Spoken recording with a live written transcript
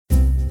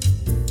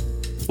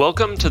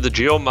Welcome to the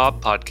GeoMob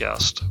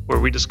podcast, where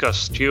we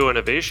discuss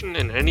geo-innovation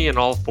in any and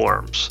all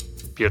forms,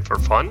 be it for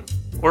fun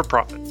or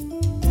profit.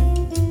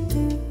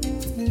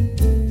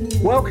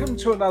 Welcome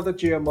to another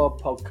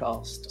GeoMob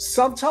podcast.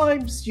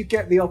 Sometimes you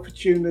get the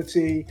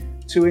opportunity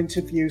to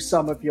interview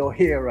some of your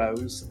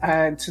heroes,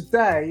 and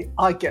today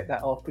I get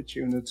that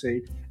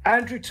opportunity.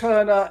 Andrew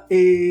Turner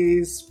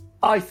is,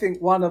 I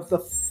think, one of the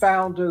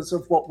founders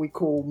of what we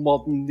call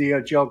modern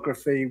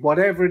neogeography,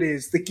 whatever it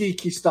is, the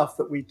geeky stuff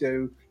that we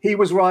do. He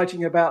was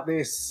writing about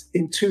this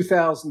in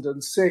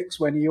 2006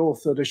 when he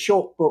authored a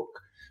short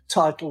book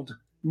titled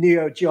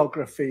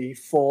Neogeography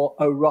for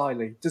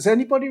O'Reilly. Does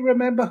anybody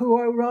remember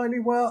who O'Reilly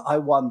were? I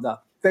wonder.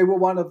 They were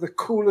one of the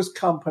coolest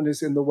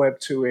companies in the Web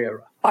 2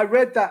 era. I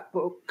read that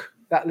book,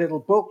 that little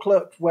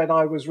booklet, when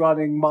I was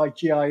running my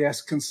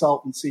GIS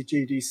consultancy,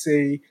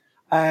 GDC,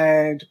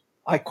 and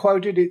I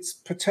quoted its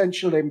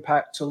potential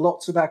impact to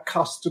lots of our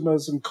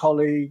customers and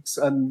colleagues,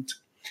 and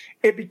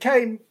it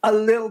became a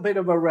little bit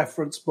of a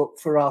reference book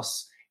for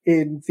us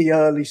in the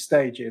early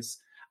stages.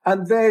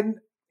 And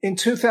then in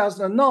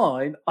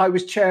 2009, I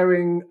was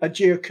chairing a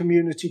Geo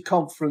Community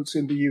conference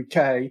in the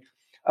UK,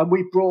 and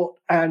we brought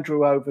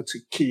Andrew over to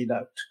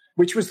Keynote,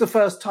 which was the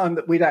first time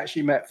that we'd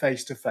actually met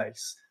face to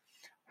face.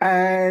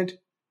 And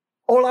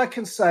all I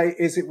can say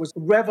is it was a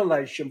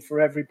revelation for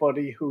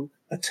everybody who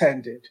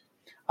attended.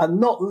 And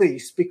not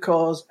least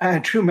because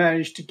Andrew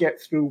managed to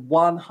get through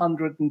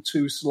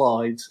 102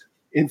 slides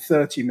in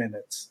 30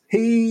 minutes.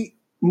 He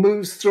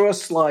moves through a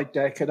slide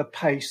deck at a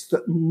pace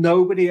that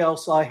nobody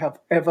else I have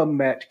ever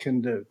met can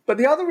do. But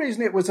the other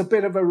reason it was a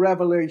bit of a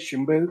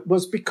revelation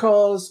was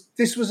because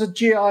this was a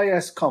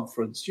GIS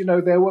conference. You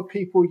know, there were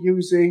people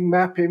using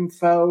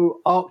MapInfo,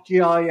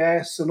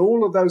 ArcGIS, and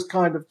all of those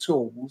kind of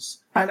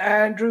tools. And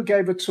Andrew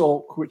gave a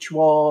talk which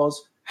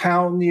was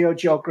How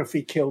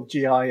Neogeography Killed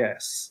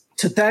GIS.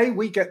 Today,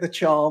 we get the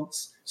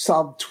chance,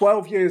 some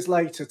 12 years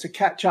later, to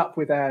catch up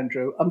with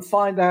Andrew and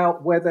find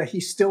out whether he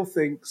still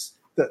thinks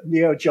that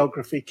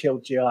neogeography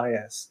killed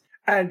GIS.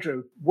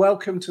 Andrew,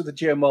 welcome to the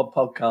GeoMob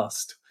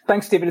podcast.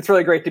 Thanks, Stephen. It's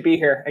really great to be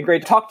here and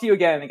great to talk to you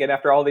again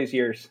after all these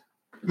years.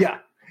 Yeah,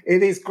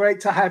 it is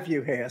great to have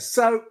you here.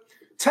 So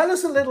tell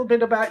us a little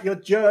bit about your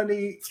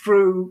journey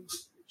through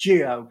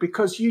geo,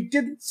 because you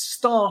didn't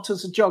start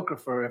as a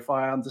geographer, if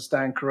I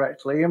understand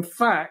correctly. In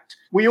fact,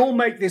 we all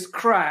make this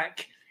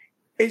crack.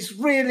 It's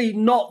really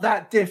not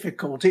that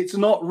difficult. It's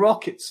not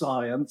rocket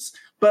science.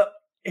 But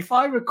if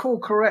I recall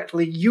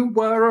correctly, you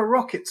were a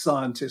rocket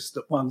scientist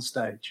at one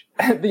stage.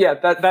 Yeah,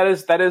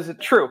 that is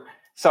true.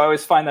 So I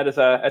always find that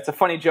it's a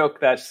funny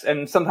joke,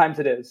 and sometimes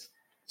it is.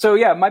 So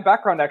yeah, my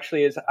background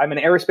actually is I'm an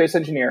aerospace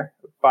engineer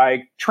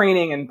by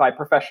training and by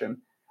profession.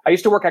 I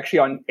used to work actually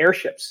on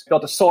airships,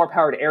 built a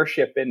solar-powered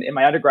airship in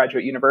my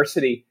undergraduate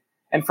university.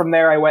 And from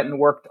there, I went and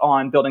worked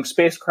on building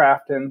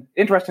spacecraft. And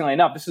interestingly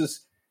enough, this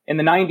is in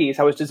the 90s,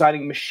 I was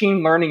designing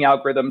machine learning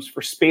algorithms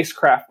for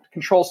spacecraft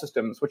control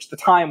systems, which at the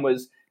time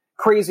was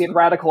crazy and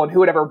radical, and who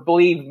would ever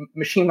believe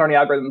machine learning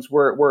algorithms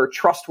were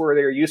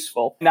trustworthy or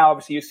useful. Now,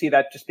 obviously, you see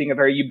that just being a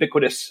very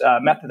ubiquitous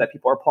method that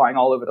people are applying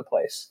all over the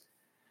place.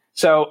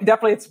 So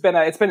definitely, it's been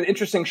an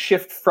interesting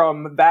shift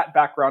from that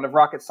background of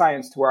rocket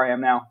science to where I am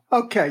now.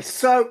 Okay,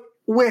 so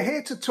we're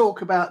here to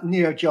talk about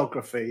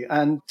neogeography,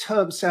 and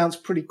term sounds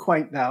pretty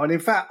quaint now. And in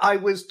fact, I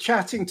was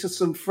chatting to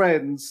some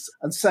friends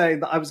and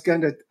saying that I was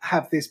going to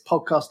have this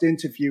podcast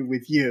interview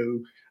with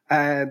you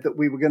and that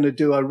we were going to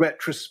do a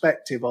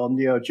retrospective on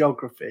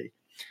neogeography.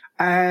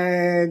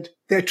 And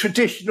they're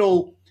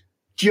traditional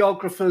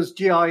geographers,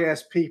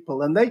 GIS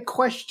people, and they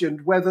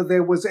questioned whether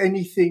there was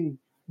anything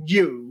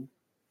new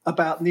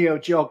about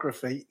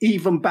neogeography,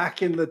 even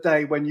back in the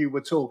day when you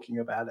were talking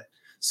about it.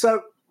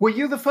 So were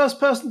you the first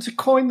person to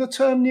coin the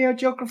term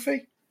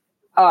neogeography?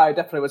 I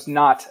definitely was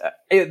not.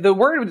 The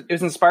word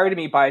was inspired to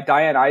me by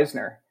Diane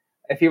Eisner.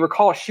 If you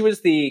recall, she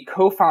was the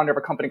co-founder of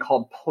a company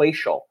called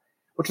Placial,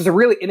 which was a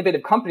really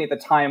innovative company at the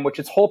time, which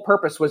its whole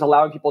purpose was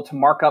allowing people to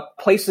mark up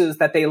places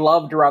that they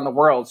loved around the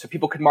world. So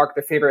people could mark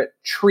their favorite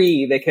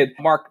tree. They could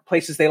mark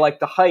places they liked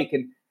to hike.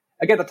 And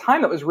again, at the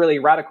time, that was really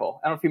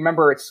radical. I don't know if you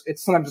remember, it's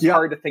sometimes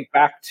hard to think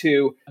back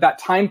to that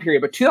time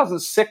period. But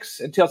 2006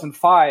 and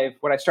 2005,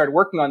 when I started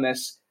working on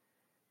this,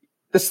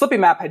 the Slippy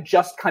Map had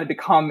just kind of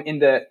come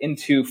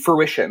into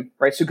fruition,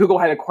 right? So Google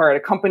had acquired a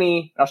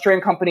company, an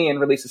Australian company,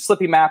 and released a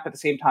Slippy Map. At the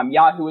same time,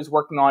 Yahoo was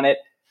working on it.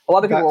 A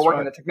lot of people were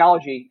working on the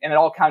technology, and it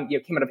all kind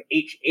of came out of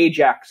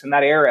Ajax in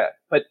that era.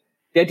 But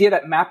the idea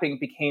that mapping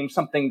became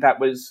something that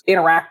was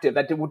interactive,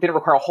 that didn't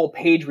require a whole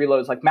page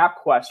reloads like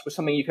MapQuest, was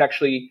something you could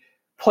actually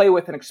play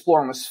with and explore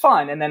and was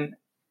fun. And then,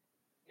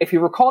 if you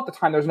recall at the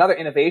time, there was another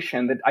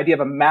innovation. The idea of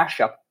a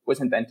mashup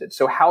was invented.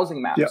 So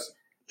housing maps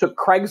took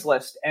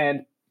Craigslist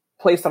and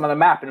placed them on the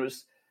map. And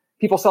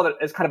people saw that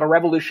as kind of a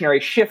revolutionary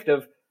shift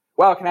of,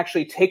 wow, I can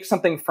actually take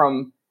something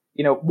from,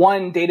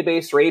 one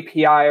database or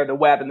API or the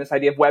web and this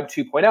idea of Web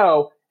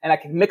 2.0, and I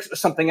can mix it with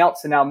something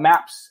else. And now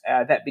maps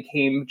that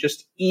became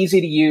just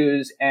easy to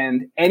use,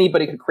 and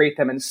anybody could create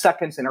them in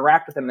seconds,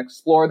 interact with them, and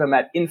explore them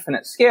at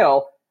infinite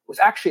scale was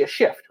actually a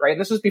shift, right?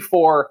 And this was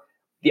before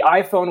The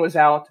iPhone was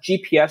out.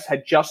 GPS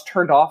had just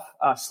turned off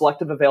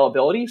selective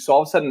availability. So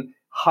all of a sudden,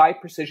 high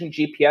precision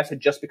GPS had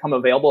just become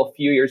available a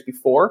few years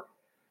before.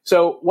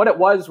 So what it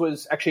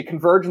was actually a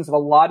convergence of a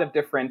lot of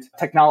different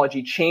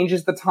technology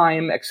changes at the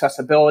time,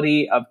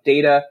 accessibility of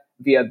data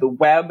via the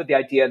web, the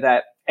idea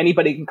that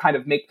anybody can kind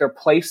of make their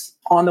place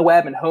on the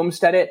web and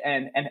homestead it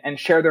and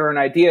share their own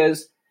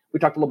ideas. We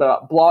talked a little bit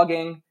about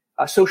blogging.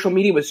 Social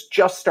media was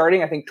just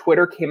starting. I think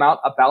Twitter came out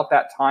about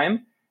that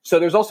time. So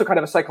there's also kind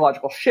of a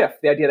psychological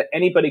shift, the idea that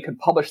anybody could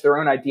publish their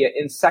own idea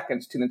in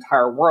seconds to the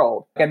entire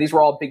world. Again, these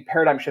were all big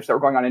paradigm shifts that were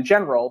going on in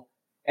general.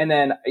 And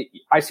then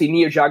I see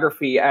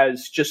NeoGeography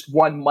as just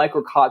one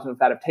microcosm of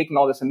that, of taking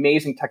all this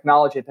amazing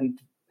technology that's been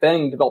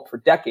being developed for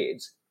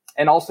decades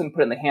and all of a sudden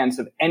put it in the hands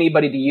of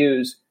anybody to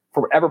use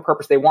for whatever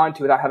purpose they want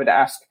to without having to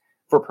ask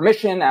for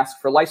permission, ask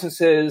for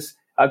licenses,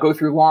 go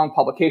through long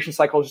publication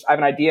cycles. Just, I have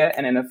an idea,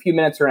 and in a few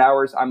minutes or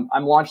hours, I'm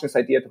launching this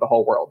idea to the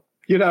whole world.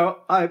 You know,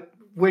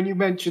 when you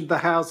mentioned the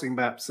housing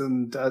maps,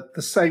 and at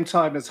the same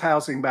time as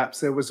housing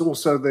maps, there was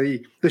also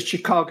the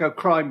Chicago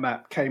crime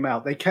map came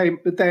out.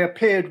 They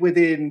appeared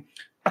within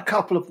a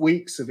couple of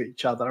weeks of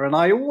each other. And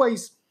I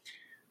always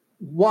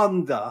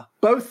wonder,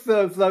 both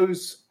of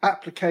those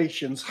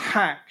applications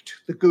hacked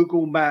the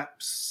Google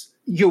Maps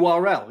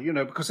URL, you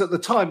know, because at the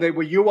time they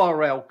were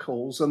URL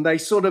calls and they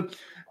sort of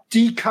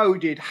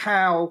decoded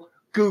how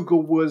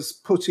Google was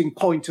putting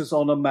pointers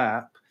on a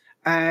map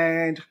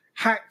and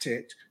hacked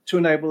it to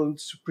enable them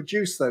to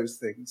produce those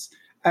things.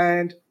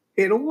 And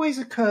it always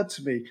occurred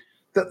to me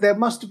that there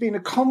must have been a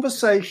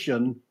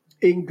conversation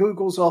in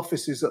Google's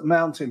offices at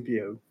Mountain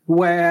View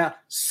where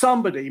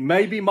somebody,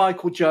 maybe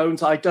Michael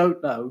Jones, I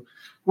don't know,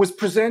 was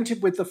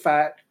presented with the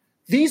fact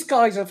these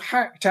guys have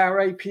hacked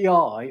our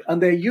API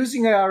and they're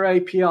using our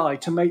API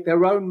to make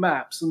their own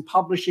maps and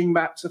publishing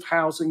maps of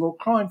housing or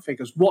crime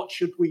figures. What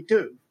should we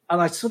do? And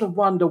I sort of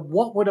wonder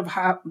what would have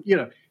happened. You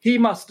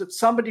know,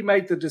 somebody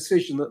made the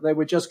decision that they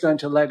were just going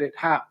to let it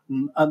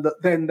happen and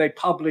that then they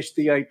published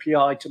the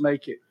API to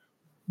make it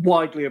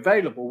widely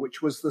available,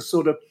 which was the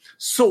sort of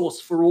source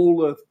for all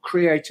the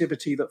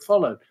creativity that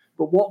followed.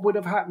 But what would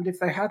have happened if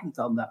they hadn't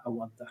done that, I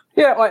wonder?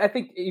 Yeah, well, I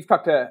think you've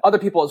talked to other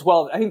people as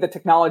well. I think the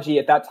technology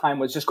at that time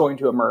was just going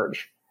to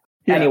emerge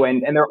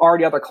anyway, and there are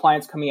already other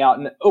clients coming out.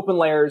 And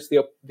OpenLayers,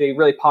 the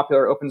really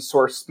popular open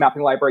source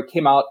mapping library,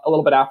 came out a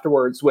little bit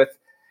afterwards with,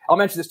 I'll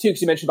mention this too,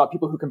 because you mentioned about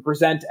people who can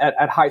present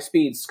at high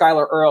speed.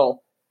 Skylar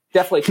Earle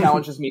definitely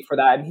challenges me for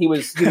that. And he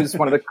was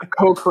one of the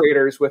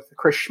co-creators with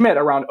Chris Schmidt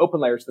around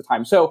OpenLayers at the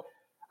time. So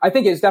I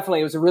think it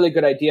was a really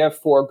good idea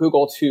for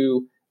Google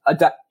to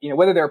adapt, you know,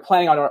 whether they're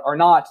planning on it or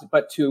not,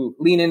 but to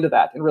lean into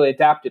that and really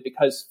adapt it,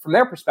 because from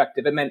their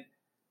perspective, it meant,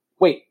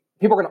 wait,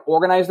 people are going to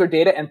organize their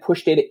data and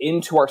push data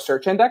into our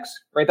search index,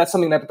 right? That's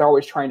something that they're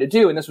always trying to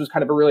do. And this was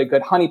kind of a really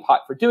good honeypot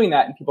for doing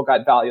that. And people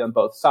got value on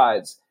both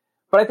sides.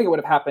 But I think it would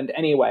have happened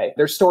anyway.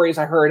 There's stories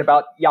I heard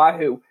about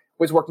Yahoo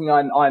was working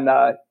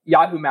on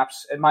Yahoo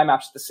Maps and My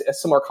Maps, a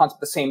similar concept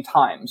at the same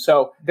time.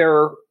 So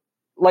they're,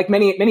 like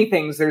many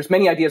things, there's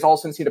many ideas all of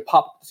a sudden seem to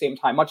pop up at the same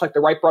time, much like the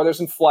Wright brothers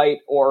in flight,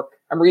 or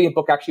I'm reading a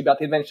book actually about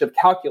the invention of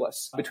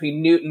calculus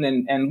between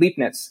Newton and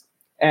Leibniz.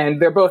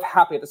 And they're both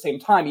happy at the same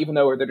time, even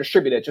though they're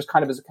distributed, just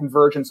kind of as a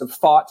convergence of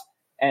thought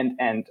and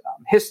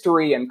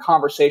history and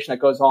conversation that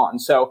goes on.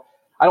 So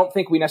I don't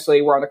think we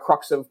necessarily were on the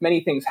crux of many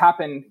things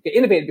get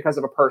innovated because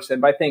of a person,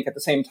 but I think at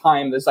the same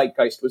time, the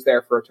zeitgeist was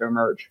there for it to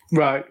emerge.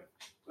 Right.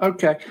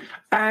 Okay.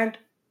 And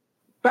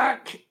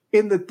back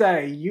in the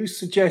day, you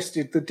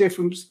suggested the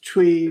difference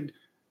between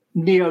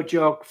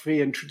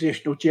NeoGeography and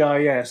traditional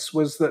GIS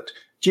was that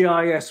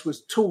GIS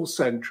was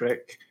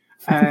tool-centric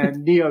and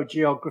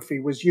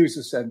NeoGeography was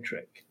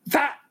user-centric.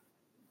 That,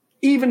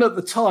 even at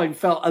the time,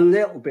 felt a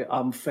little bit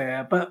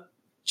unfair, but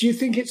do you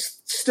think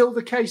it's still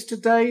the case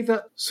today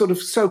that sort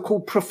of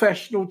so-called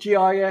professional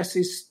GIS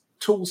is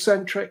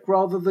tool-centric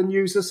rather than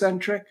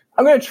user-centric?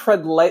 I'm going to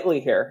tread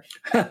lightly here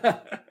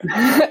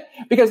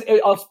because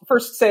I'll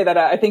first say that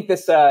I think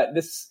this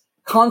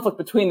conflict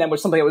between them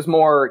was something that was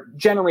more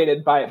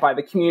generated by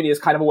the community as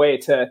kind of a way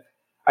to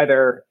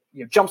either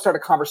jumpstart a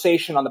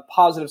conversation on the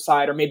positive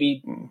side or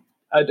maybe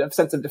a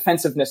sense of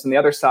defensiveness on the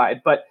other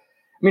side. But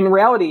I mean, in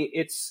reality,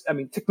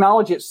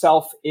 technology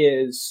itself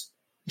is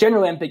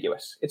generally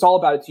ambiguous. It's all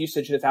about its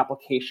usage and its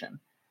application.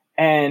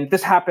 And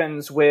this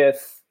happens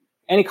with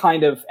any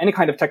kind of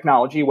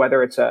technology,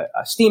 whether it's a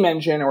steam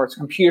engine or it's a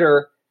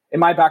computer. In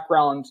my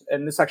background,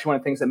 and this is actually one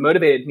of the things that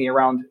motivated me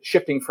around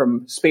shifting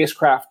from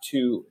spacecraft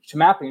to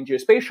mapping and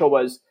geospatial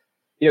was,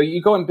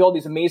 you go and build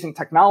these amazing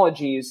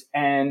technologies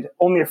and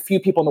only a few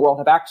people in the world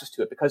have access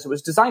to it because it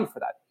was designed for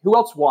that.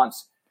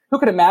 Who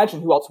could imagine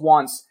who else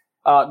wants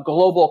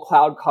global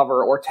cloud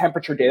cover or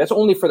temperature data? That's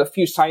only for the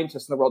few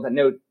scientists in the world that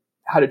know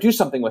how to do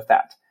something with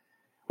that.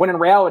 When in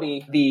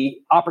reality, the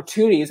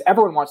opportunity is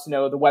everyone wants to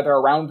know the weather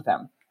around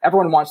them.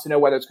 Everyone wants to know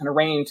whether it's going to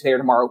rain today or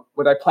tomorrow,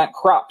 whether I plant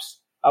crops,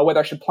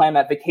 whether I should plan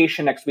that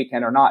vacation next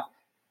weekend or not.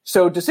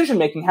 So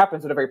decision-making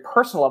happens at a very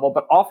personal level,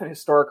 but often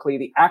historically,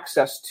 the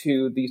access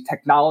to the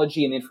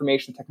technology and the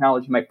information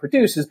technology might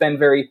produce has been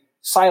very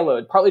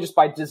siloed, partly just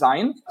by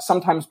design,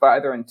 sometimes by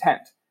their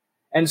intent.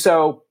 And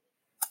so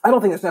I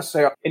don't think it's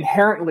necessarily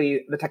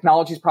inherently the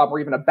technology's problem or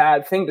even a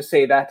bad thing to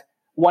say that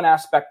one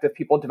aspect of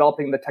people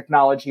developing the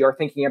technology are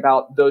thinking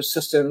about those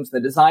systems, the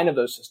design of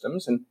those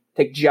systems, and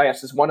take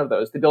GIS as one of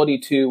those, the ability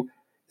to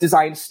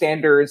design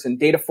standards and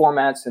data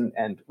formats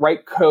and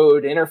write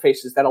code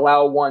interfaces that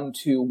allow one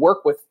to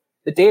work with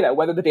the data,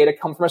 whether the data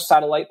come from a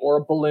satellite or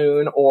a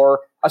balloon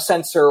or a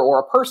sensor or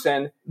a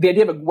person. The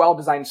idea of a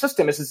well-designed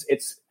system is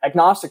it's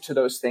agnostic to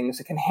those things.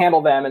 It can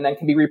handle them and then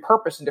can be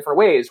repurposed in different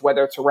ways,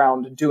 whether it's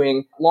around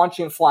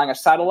launching and flying a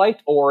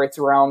satellite, or it's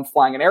around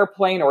flying an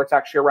airplane, or it's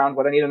actually around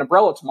whether I need an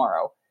umbrella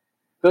tomorrow.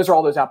 Those are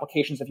all those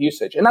applications of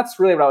usage. And that's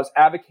really what I was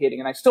advocating.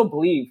 And I still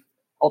believe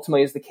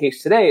ultimately is the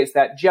case today, is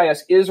that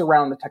GIS is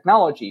around the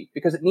technology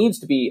because it needs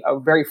to be a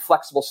very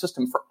flexible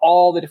system for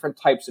all the different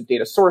types of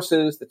data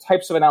sources, the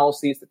types of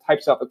analyses, the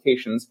types of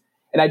applications.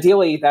 And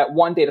ideally, that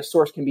one data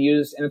source can be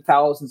used in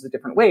thousands of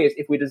different ways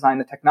if we design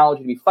the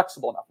technology to be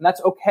flexible enough. And that's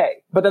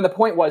okay. But then the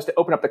point was to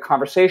open up the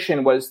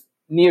conversation was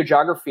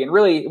neogeography. And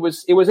really, it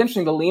was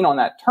interesting to lean on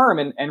that term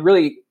and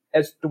really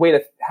as the way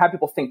to have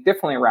people think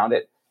differently around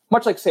it,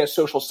 much like, say, a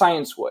social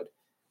science would,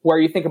 where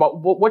you think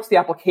about what's the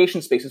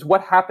application spaces?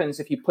 What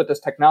happens if you put this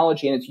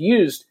technology and it's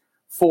used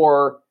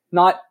for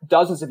not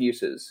dozens of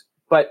uses,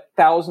 but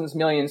thousands,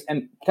 millions,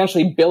 and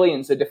potentially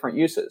billions of different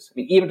uses? I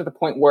mean, even to the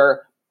point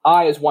where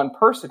I, as one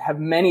person, have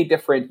many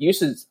different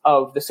uses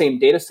of the same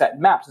data set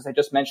and maps, as I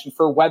just mentioned,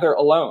 for weather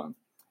alone,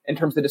 in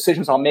terms of the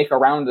decisions I'll make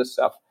around this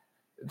stuff.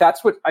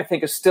 That's what I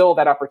think is still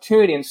that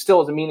opportunity and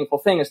still is a meaningful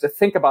thing, is to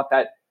think about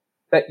that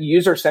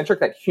user-centric,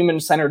 that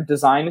human-centered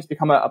design has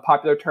become a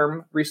popular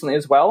term recently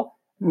as well.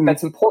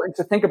 That's important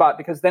to think about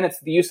because then it's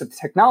the use of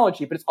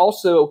technology, but it's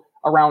also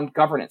around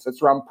governance.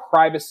 It's around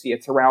privacy.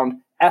 It's around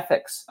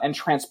ethics and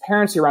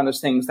transparency around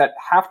those things that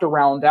have to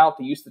round out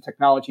the use of the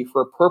technology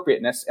for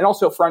appropriateness and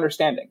also for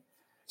understanding.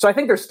 So I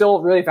think they're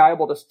still really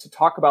valuable to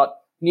talk about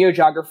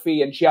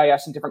neogeography and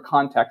GIS in different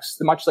contexts,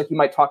 much like you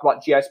might talk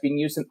about GIS being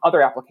used in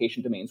other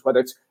application domains, whether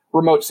it's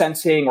remote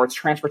sensing or it's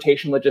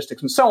transportation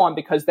logistics and so on,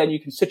 because then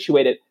you can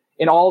situate it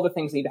in all the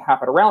things that need to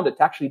happen around it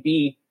to actually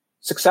be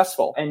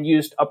successful and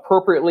used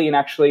appropriately and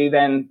actually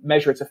then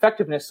measure its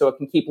effectiveness so it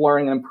can keep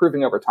learning and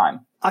improving over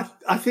time.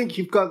 I think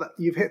you've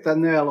hit the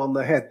nail on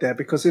the head there,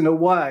 because in a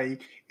way,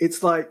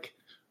 it's like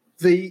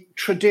the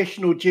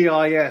traditional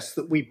GIS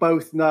that we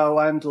both know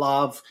and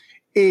love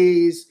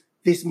is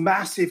this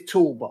massive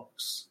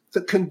toolbox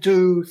that can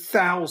do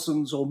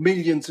thousands or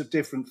millions of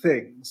different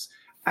things.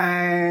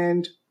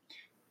 And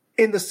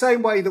in the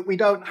same way that we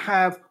don't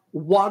have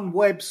one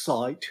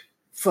website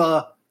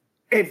for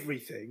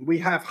everything. We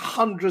have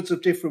hundreds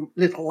of different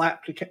little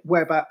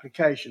web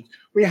applications.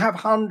 We have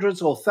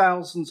hundreds or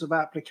thousands of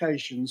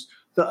applications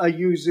that are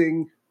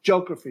using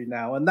geography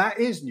now. And that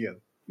is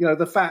new. You know,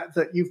 the fact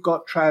that you've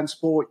got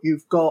transport,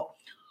 you've got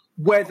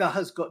weather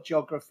has got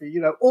geography, you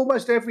know,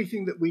 almost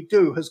everything that we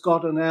do has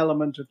got an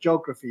element of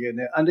geography in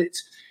it. And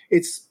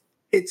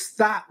it's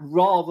that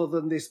rather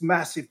than this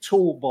massive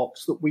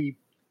toolbox that we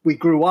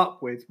grew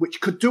up with,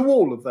 which could do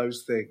all of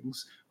those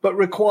things, but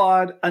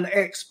required an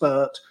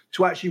expert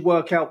to actually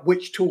work out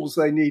which tools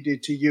they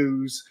needed to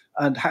use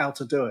and how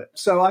to do it.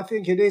 So I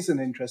think it is an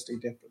interesting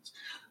difference.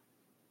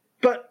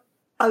 But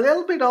a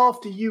little bit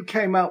after you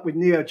came out with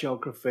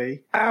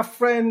neogeography, our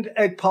friend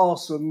Ed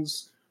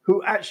Parsons,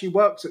 who actually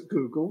works at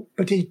Google,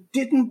 but he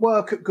didn't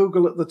work at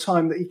Google at the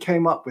time that he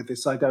came up with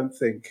this, I don't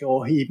think,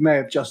 or he may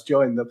have just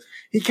joined them.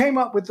 He came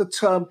up with the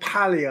term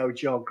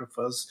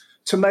paleogeographers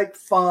to make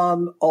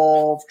fun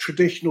of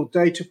traditional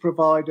data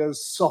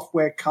providers,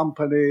 software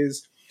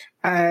companies,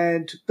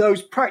 and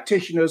those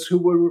practitioners who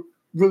were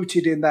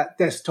rooted in that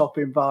desktop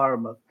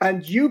environment.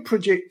 And you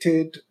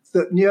predicted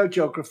that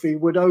neogeography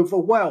would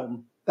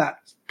overwhelm that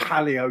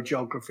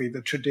paleogeography,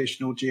 the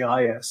traditional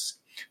GIS.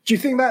 Do you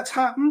think that's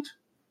happened?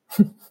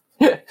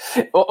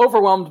 Well,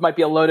 overwhelmed might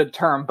be a loaded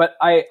term, but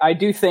I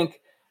do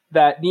think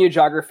that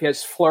neogeography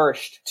has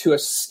flourished to a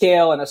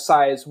scale and a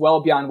size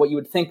well beyond what you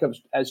would think of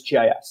as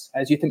GIS.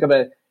 As you think of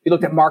you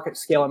looked at market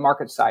scale and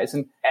market size.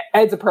 And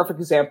Ed's a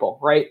perfect example,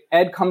 right?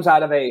 Ed comes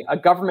out of a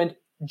government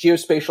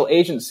geospatial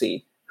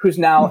agency who's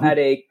now at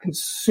a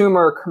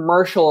consumer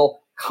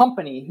commercial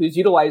company who's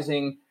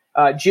utilizing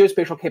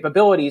geospatial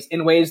capabilities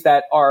in ways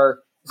that are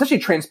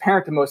essentially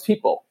transparent to most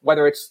people,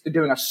 whether it's they're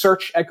doing a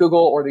search at Google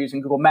or they're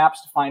using Google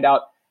Maps to find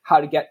out how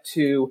to get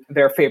to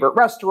their favorite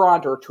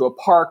restaurant or to a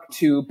park,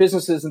 to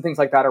businesses and things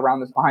like that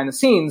around this behind the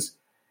scenes.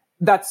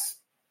 That's,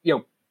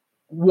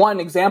 one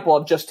example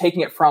of just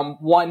taking it from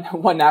one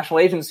national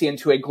agency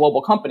into a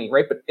global company,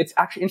 right? But it's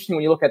actually interesting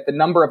when you look at the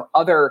number of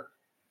other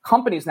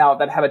companies now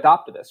that have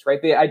adopted this,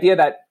 right? The idea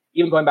that,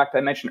 even going back to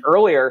I mentioned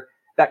earlier,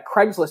 that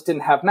Craigslist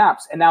didn't have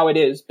maps, and now it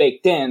is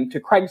baked in to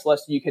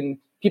Craigslist.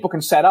 People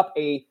can set up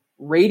a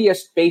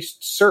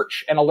radius-based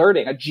search and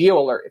alerting, a geo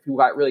alert, if you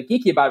got really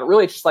geeky about it.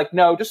 Really, it's just like,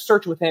 no, just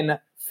search within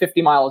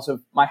 50 miles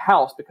of my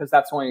house because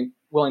that's the only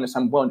willingness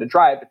I'm willing to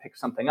drive to pick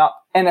something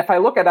up. And if I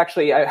look at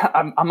actually,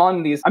 I'm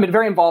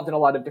very involved in a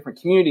lot of different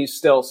communities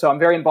still. So I'm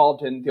very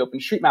involved in the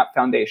OpenStreetMap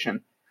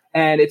Foundation.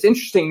 And it's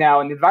interesting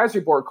now in the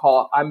advisory board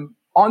call, I'm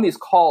on these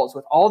calls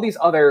with all these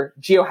other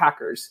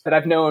geohackers that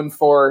I've known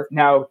for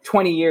now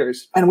 20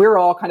 years. And we're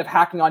all kind of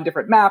hacking on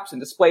different maps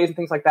and displays and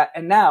things like that.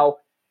 And now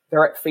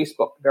they're at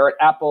Facebook, they're at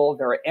Apple,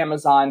 they're at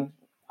Amazon,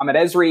 I'm at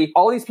Esri.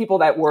 All these people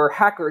that were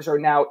hackers are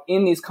now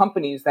in these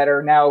companies that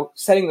are now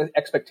setting the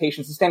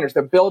expectations and standards.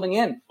 They're building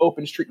in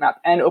OpenStreetMap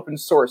and open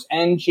source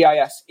and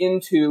GIS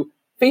into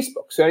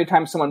Facebook. So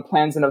anytime someone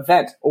plans an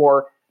event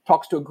or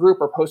talks to a group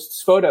or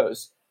posts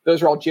photos,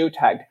 those are all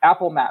geotagged.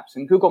 Apple Maps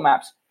and Google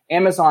Maps.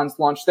 Amazon's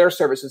launched their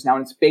services now,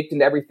 and it's baked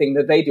into everything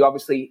that they do,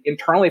 obviously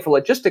internally for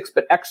logistics,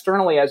 but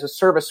externally as a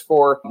service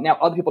for now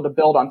other people to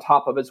build on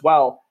top of as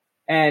well.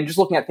 And just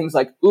looking at things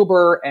like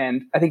Uber,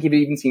 and I think you've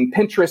even seen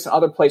Pinterest and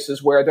other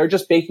places where they're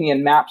just baking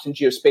in maps and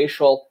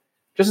geospatial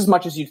just as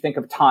much as you think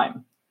of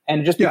time.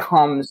 And it just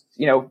becomes,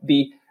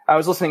 I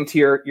was listening to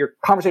your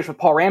conversation with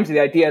Paul Ramsey,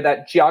 the idea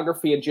that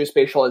geography and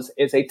geospatial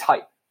is a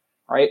type,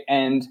 right?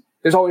 And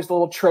there's always the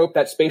little trope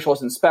that spatial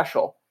isn't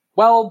special.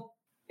 Well,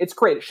 it's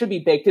great. It should be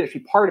baked in. It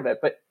should be part of it.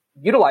 But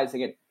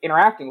utilizing it,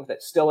 interacting with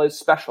it still is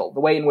special.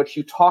 The way in which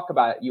you talk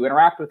about it, you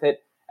interact with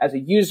it as a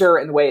user,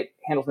 and the way it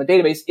handles in the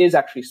database is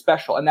actually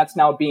special. And that's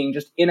now being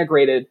just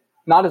integrated,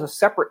 not as a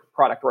separate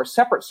product or a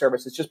separate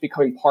service. It's just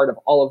becoming part of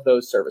all of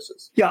those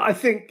services. Yeah, I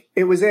think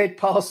it was Ed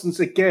Parsons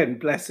again,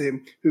 bless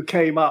him, who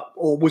came up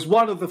or was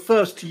one of the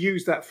first to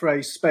use that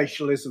phrase,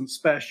 spatial isn't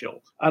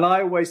special. And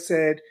I always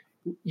said,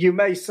 you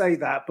may say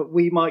that, but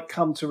we might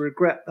come to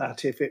regret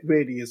that if it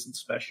really isn't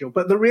special.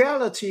 But the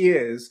reality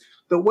is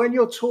that when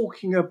you're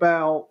talking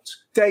about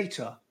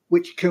data,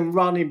 which can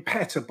run in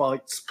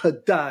petabytes per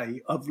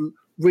day of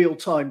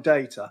real-time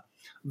data,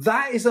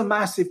 that is a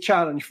massive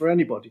challenge for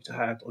anybody to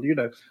handle,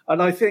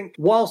 And I think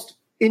whilst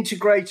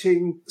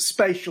integrating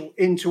spatial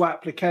into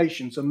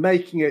applications and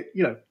making it,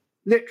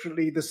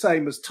 literally the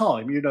same as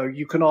time.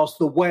 You can ask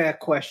the where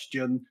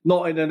question,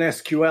 not in an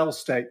SQL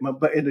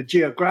statement, but in a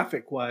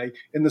geographic way,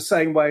 in the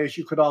same way as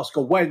you could ask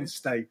a when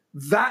statement.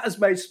 That has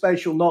made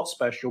spatial not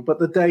special, but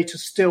the data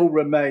still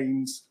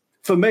remains,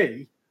 for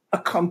me, a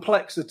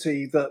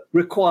complexity that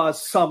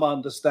requires some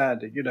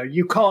understanding.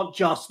 You can't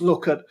just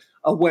look at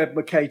a Web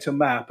Mercator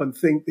map and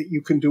think that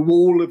you can do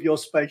all of your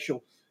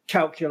spatial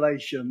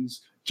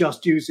calculations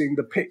just using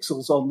the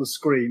pixels on the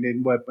screen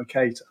in Web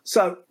Mercator.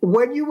 So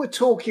when you were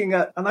talking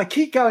and I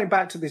keep going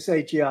back to this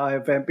AGI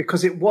event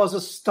because it was a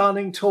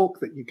stunning talk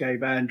that you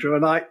gave, Andrew,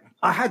 and I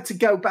had to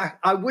go back.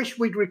 I wish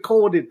we'd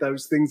recorded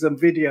those things and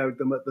videoed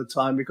them at the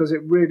time because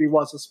it really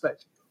was a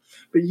spectacle.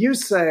 But you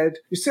said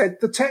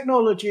the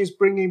technology is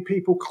bringing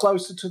people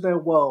closer to their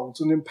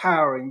worlds and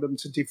empowering them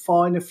to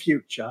define a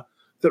future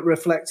that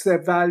reflects their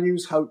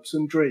values, hopes,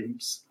 and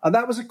dreams. And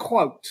that was a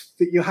quote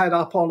that you had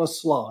up on a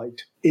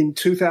slide in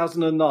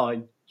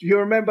 2009. Do you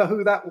remember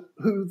who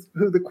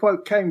the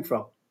quote came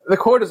from? The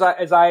quote,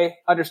 as I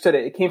understood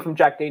it, it came from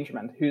Jack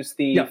Dangermond, who's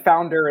the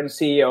founder and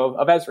CEO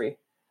of Esri.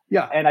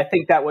 Yeah. And I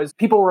think that was,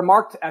 people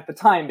remarked at the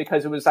time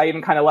because I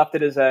even kind of left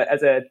it as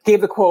a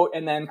gave the quote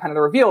and then kind of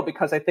the reveal,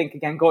 because I think,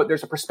 again,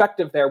 there's a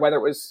perspective there, whether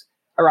it was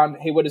around,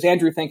 hey, what does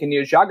Andrew think in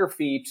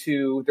geography,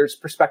 to there's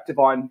perspective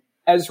on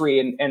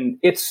Esri and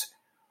its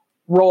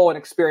role and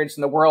experience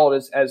in the world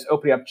as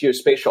opening up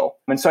geospatial.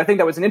 And so I think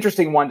that was an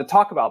interesting one to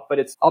talk about, but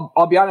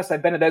I'll be honest,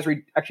 I've been at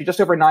Esri actually just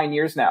over 9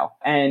 years now,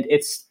 and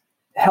it's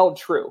held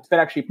true. It's been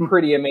actually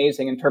pretty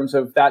amazing in terms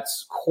of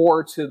that's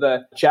core to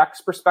the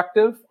Jack's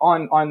perspective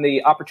on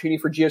the opportunity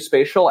for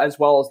geospatial, as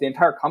well as the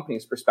entire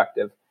company's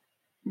perspective.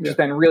 It's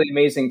been really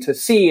amazing to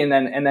see and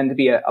then to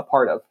be a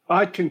part of.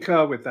 I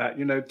concur with that.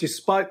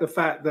 Despite the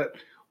fact that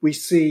we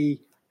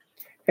see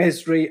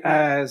Esri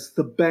as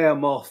the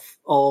behemoth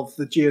of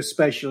the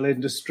geospatial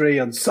industry,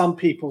 and some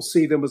people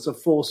see them as a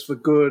force for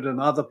good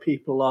and other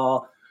people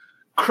are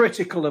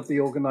critical of the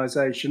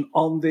organization.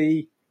 On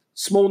the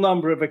small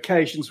number of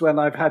occasions when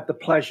I've had the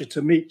pleasure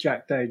to meet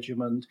Jack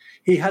Dangermond,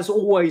 he has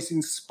always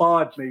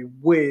inspired me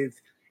with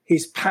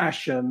his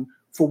passion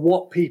for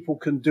what people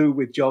can do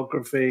with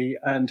geography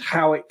and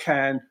how it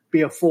can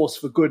be a force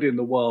for good in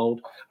the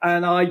world.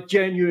 And I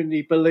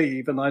genuinely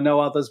believe, and I know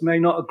others may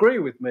not agree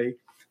with me,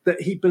 that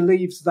he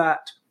believes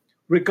that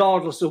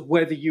regardless of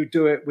whether you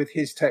do it with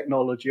his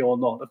technology or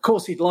not. Of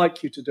course, he'd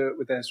like you to do it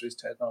with Esri's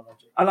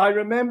technology. And I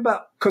remember,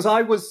 because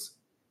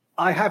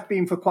I have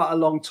been for quite a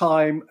long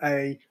time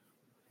a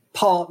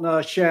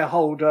partner,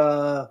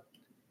 shareholder,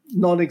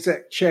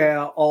 non-exec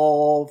chair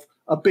of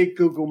a big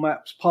Google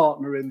Maps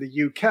partner in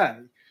the UK.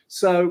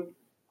 So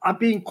I've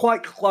been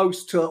quite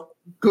close to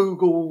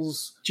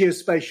Google's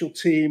geospatial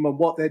team and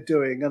what they're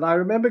doing. And I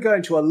remember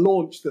going to a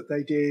launch that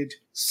they did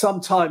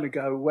some time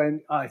ago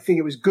when I think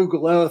it was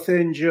Google Earth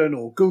Engine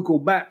or Google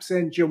Maps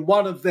Engine,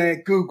 one of their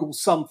Google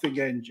something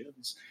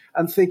engines,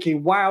 and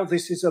thinking, wow,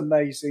 this is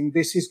amazing.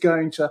 This is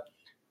going to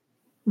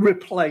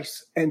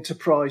replace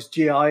enterprise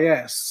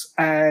GIS,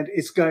 and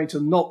it's going to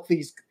knock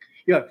these,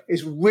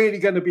 it's really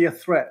going to be a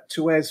threat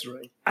to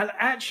Esri. And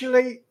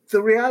actually,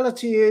 the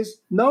reality is,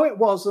 no, it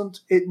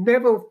wasn't. It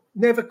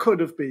never could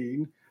have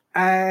been.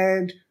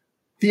 And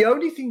the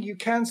only thing you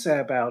can say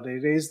about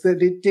it is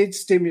that it did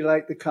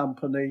stimulate the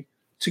company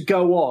to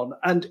go on.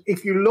 And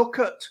if you look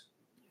at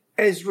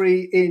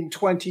Esri in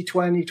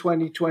 2020,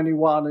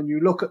 2021, and you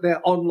look at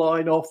their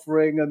online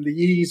offering and the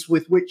ease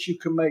with which you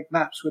can make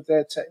maps with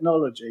their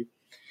technology,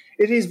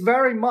 it is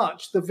very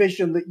much the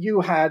vision that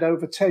you had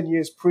over 10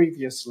 years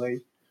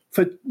previously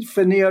for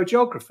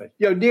NeoGeography.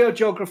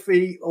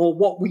 NeoGeography, or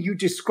what you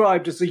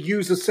described as a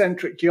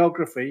user-centric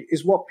geography,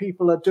 is what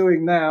people are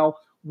doing now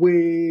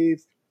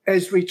with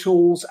Esri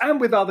tools and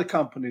with other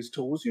companies'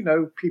 tools,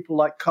 people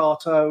like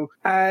Carto.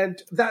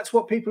 And that's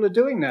what people are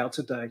doing now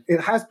today.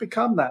 It has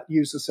become that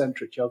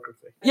user-centric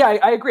geography. Yeah,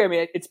 I agree. I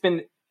mean, it's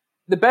been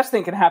the best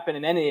thing can happen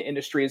in any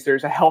industry is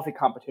there's a healthy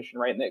competition,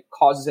 right? And it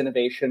causes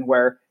innovation,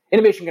 where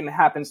innovation can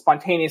happen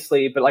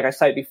spontaneously. But like I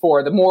said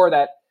before, the more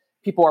that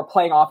people are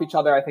playing off each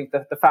other, I think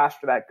the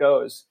faster that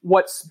goes.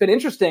 What's been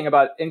interesting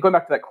about, and going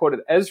back to that quote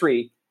of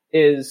Esri,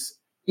 is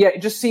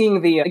just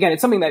seeing again,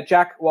 it's something that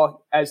Jack,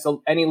 as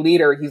any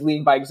leader, he's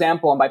leading by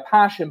example and by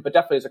passion, but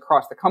definitely is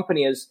across the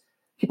company, is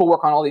people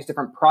work on all these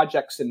different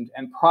projects and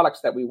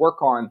products that we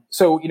work on.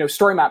 So,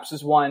 Story Maps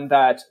is one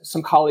that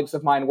some colleagues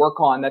of mine work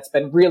on that's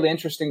been really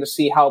interesting to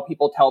see how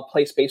people tell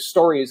place-based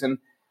stories. And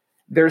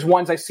there's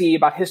ones I see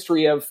about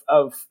history of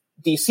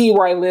DC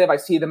where I live. I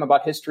see them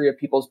about history of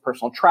people's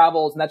personal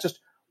travels. And that's just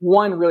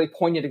one really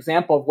poignant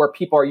example of where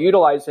people are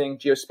utilizing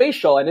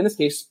geospatial, and in this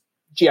case,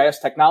 GIS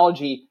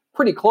technology,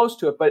 pretty close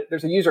to it, but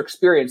there's a user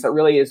experience that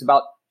really is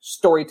about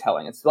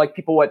storytelling. It's like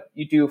what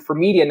you do for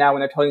media now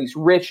when they're telling these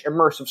rich,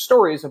 immersive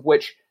stories, of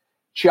which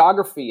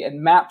geography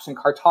and maps and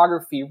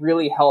cartography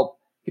really help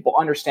people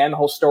understand the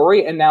whole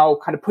story. And now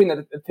kind of putting that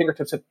at the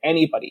fingertips of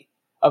anybody,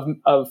 of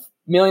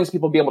millions of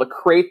people be able to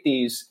create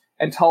these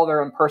and tell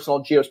their own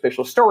personal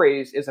geospatial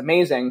stories is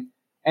amazing.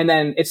 And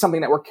then it's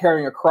something that we're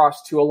carrying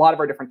across to a lot of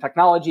our different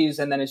technologies.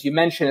 And then, as you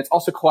mentioned, it's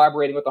also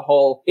collaborating with the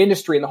whole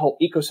industry and the whole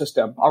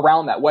ecosystem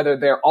around that, whether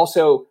they're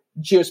also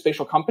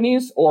geospatial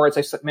companies or, as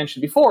I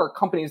mentioned before,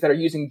 companies that are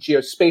using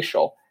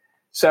geospatial.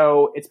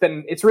 So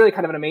it's really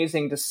kind of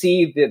amazing to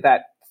see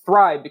that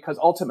thrive, because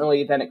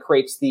ultimately then it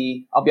creates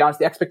I'll be honest,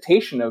 the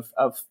expectation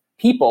of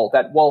people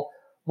that,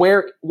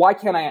 why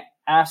can't I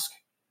ask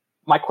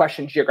my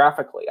question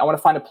geographically? I want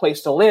to find a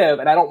place to live,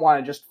 and I don't want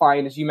to just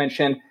find, as you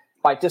mentioned,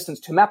 by distance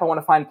to map. I want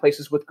to find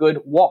places with good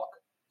walk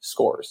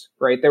scores,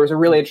 right? There was a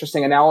really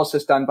interesting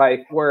analysis done by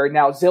where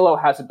now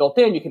Zillow has it built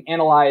in. You can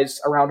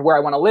analyze around where I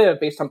want to live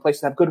based on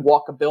places that have good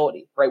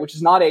walkability, right? Which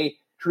is not a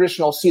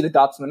traditional see the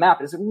dots on the map.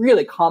 It is a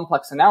really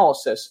complex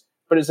analysis,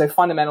 but is a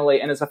fundamentally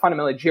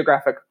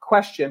geographic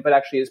question, but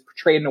actually is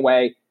portrayed in a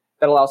way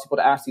that allows people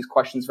to ask these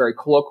questions very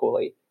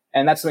colloquially.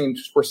 And that's something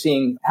we're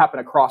seeing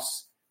happen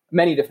across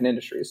many different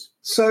industries.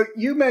 So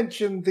you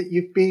mentioned that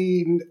you've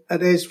been at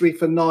Esri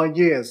for 9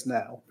 years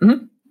now.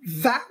 Mm-hmm.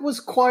 That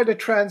was quite a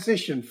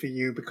transition for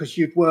you, because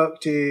you'd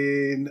worked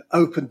in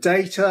open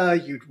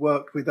data, you'd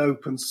worked with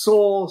open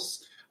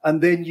source,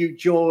 and then you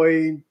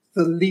joined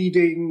the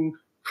leading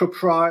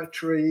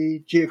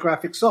proprietary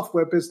geographic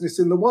software business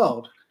in the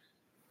world.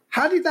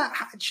 How did that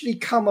actually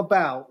come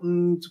about,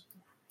 and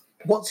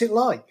what's it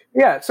like?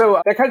 Yeah,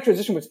 so that kind of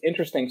transition was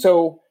interesting.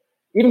 So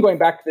even going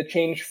back to the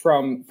change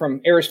from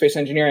aerospace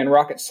engineering and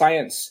rocket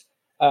science,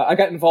 I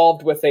got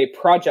involved with a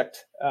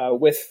project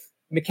with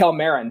Mikhail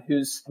Marin,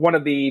 who's one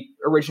of the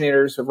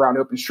originators around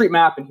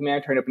OpenStreetMap and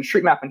humanitarian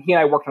OpenStreetMap. And he and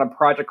I worked on a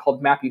project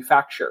called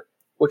Mapufacture,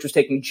 which was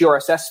taking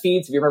GRSS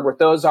feeds, if you remember what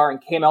those are, and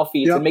KML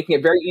feeds, and making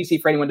it very easy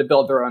for anyone to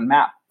build their own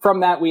map. From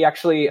that, we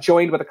actually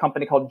joined with a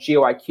company called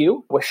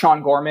GeoIQ with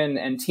Sean Gorman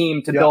and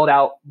team to build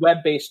out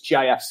web-based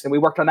GIS. And we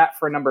worked on that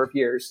for a number of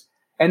years.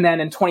 And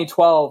then in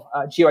 2012,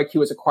 GeoIQ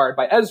was acquired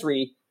by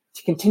Esri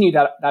to continue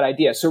that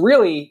idea. So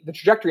really, the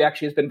trajectory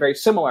actually has been very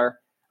similar.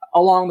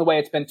 Along the way,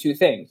 it's been two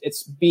things.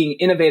 It's being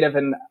innovative,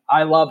 and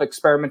I love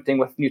experimenting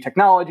with new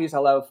technologies. I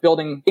love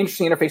building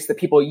interesting interfaces that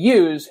people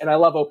use, and I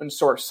love open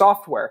source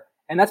software.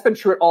 And that's been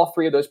true at all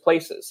three of those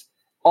places.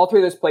 All three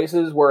of those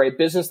places were a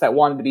business that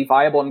wanted to be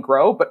viable and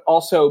grow, but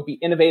also be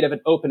innovative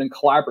and open and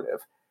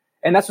collaborative.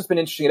 And that's what's been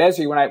interesting at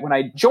Esri when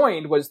I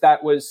joined, was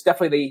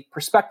definitely the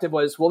perspective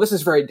was, well, this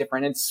is very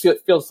different.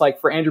 It feels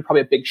like for Andrew,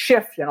 probably a big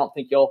shift. I don't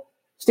think you'll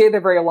stay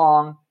there very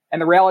long.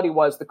 And the reality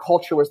was the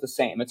culture was the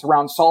same. It's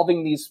around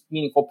solving these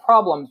meaningful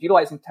problems,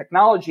 utilizing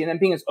technology, and then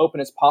being as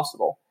open as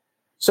possible.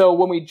 So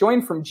when we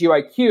joined from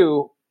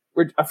GeoIQ,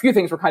 a few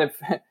things were kind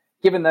of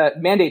given the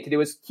mandate to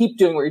do is keep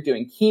doing what you're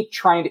doing. Keep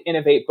trying to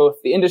innovate both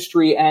the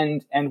industry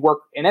and work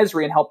in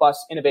Esri and help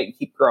us innovate and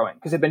keep growing.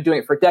 Because they've been doing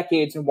it for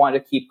decades and wanted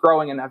to keep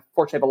growing. And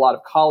unfortunately, I have a lot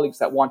of colleagues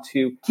that want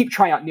to keep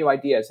trying out new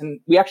ideas.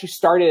 And we actually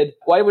started,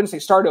 well, I wouldn't say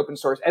started open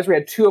source. Esri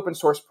had two open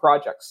source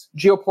projects,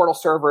 GeoPortal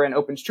Server and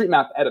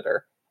OpenStreetMap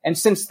Editor. And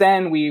since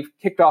then, we've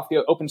kicked off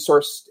the open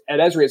source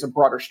at Esri as a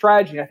broader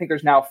strategy. And I think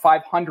there's now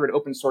 500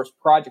 open source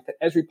projects that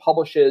Esri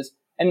publishes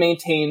and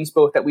maintains,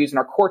 both that we use in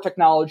our core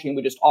technology and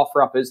we just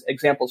offer up as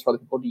examples for other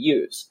people to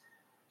use.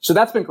 So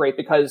that's been great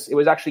because it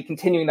was actually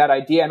continuing that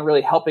idea and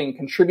really helping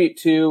contribute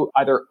to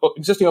either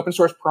existing open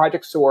source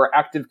projects or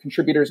active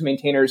contributors,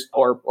 maintainers,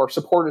 or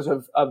supporters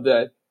of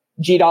the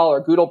GDAL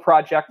or Goodle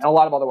project, and a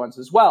lot of other ones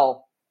as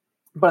well.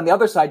 But on the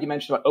other side, you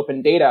mentioned about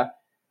open data.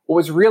 what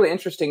was really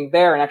interesting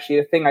there, and actually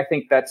the thing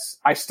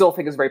I still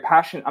think is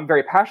I'm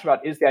very passionate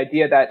about, is the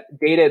idea that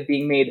data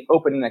being made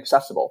open and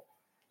accessible.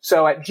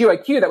 So at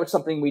GeoIQ, that was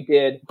something we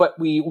did, but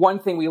one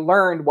thing we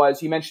learned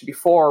was, you mentioned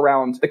before,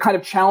 around the kind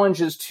of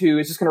challenges to,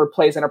 is this going to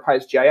replace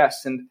enterprise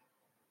GIS? And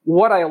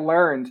what I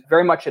learned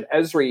very much at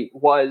Esri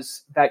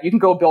was that you can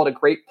go build a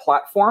great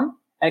platform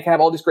and it can have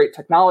all these great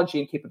technology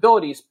and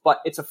capabilities, but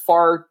it's a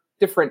far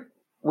different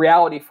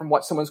reality from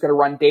what someone's going to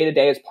run day to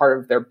day as part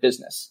of their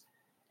business.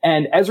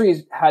 And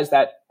Esri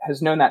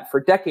has known that for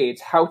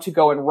decades, how to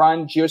go and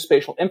run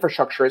geospatial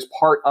infrastructure as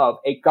part of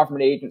a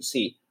government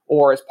agency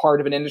or as part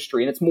of an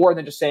industry. And it's more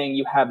than just saying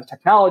you have the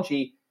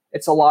technology.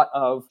 It's a lot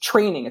of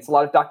training. It's a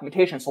lot of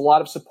documentation. It's a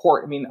lot of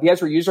support. I mean, the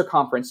Esri User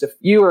Conference, if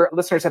you or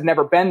listeners have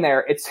never been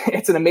there,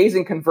 it's an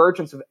amazing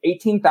convergence of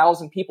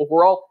 18,000 people who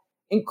are all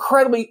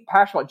incredibly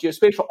passionate about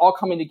geospatial, all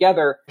coming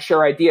together to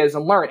share ideas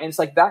and learn. And it's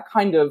like that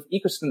kind of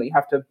ecosystem that you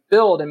have to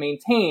build and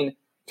maintain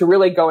to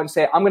really go and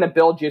say, I'm going to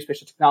build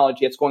geospatial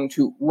technology. It's going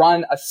to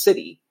run a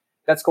city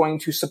that's going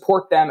to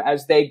support them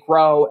as they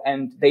grow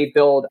and they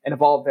build and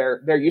evolve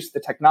their use of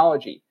the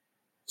technology.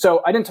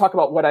 So I didn't talk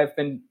about what I've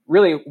been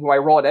really, my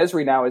role at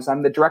Esri now is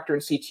I'm the director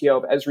and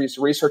CTO of Esri's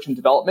Research and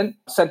Development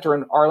Center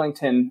in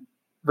Arlington,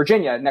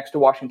 Virginia, next to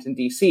Washington,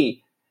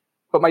 D.C.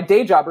 But my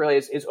day job really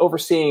is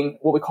overseeing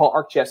what we call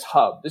ArcGIS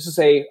Hub. This is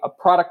a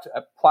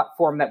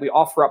platform that we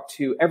offer up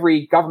to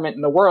every government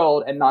in the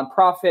world and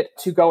nonprofit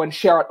to go and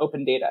share out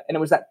open data. And it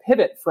was that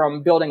pivot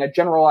from building a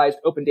generalized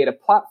open data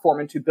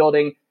platform into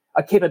building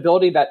a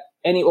capability that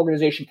any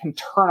organization can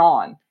turn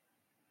on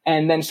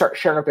and then start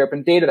sharing up their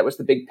open data. That was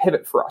the big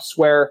pivot for us,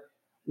 where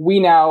we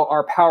now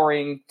are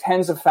powering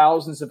tens of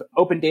thousands of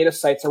open data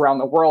sites around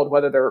the world,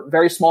 whether they're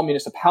very small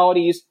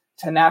municipalities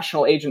to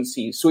national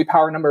agencies. So we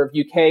power a number of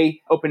UK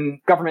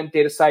open government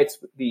data sites,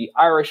 the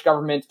Irish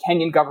government,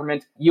 Kenyan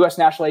government, US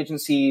national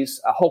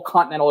agencies, a whole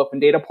continental open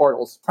data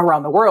portals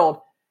around the world.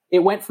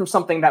 It went from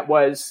something that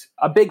was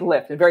a big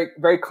lift and very,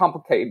 very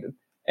complicated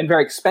and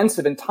very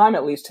expensive in time,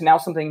 at least, to now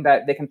something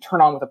that they can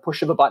turn on with a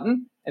push of a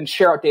button and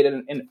share out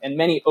data in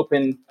many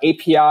open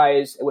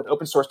APIs with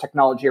open source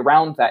technology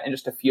around that in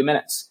just a few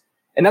minutes.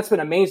 And that's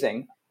been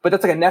amazing. But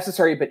that's like a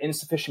necessary but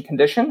insufficient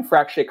condition for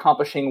actually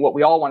accomplishing what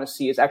we all want to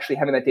see, is actually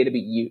having that data be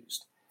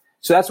used.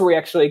 So that's where we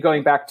actually,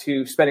 going back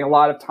to spending a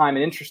lot of time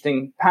and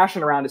interesting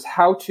passion around, is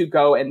how to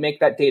go and make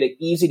that data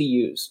easy to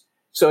use.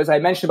 So as I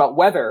mentioned about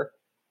weather,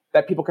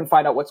 that people can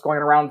find out what's going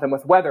on around them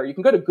with weather. You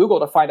can go to Google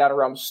to find out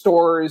around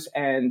stores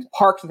and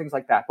parks and things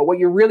like that. But what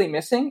you're really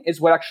missing is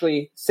what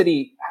actually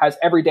city has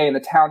every day and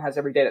the town has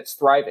every day that's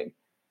thriving.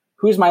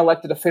 Who's my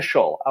elected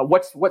official?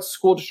 What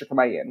school district am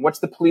I in? What's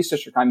the police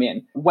district I'm in?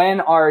 Is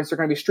there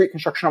going to be street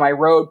construction on my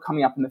road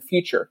coming up in the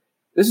future?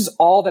 This is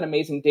all that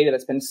amazing data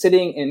that's been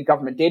sitting in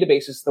government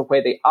databases the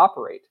way they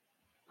operate.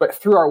 But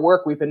through our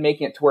work, we've been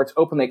making it to where it's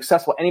openly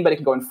accessible. Anybody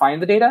can go and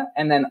find the data,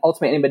 and then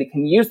ultimately anybody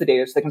can use the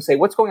data so they can say,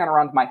 what's going on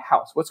around my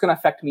house? What's going to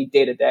affect me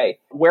day to day?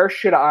 Where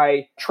should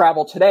I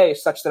travel today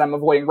such that I'm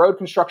avoiding road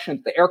construction,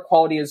 that the air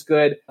quality is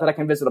good, that I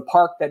can visit a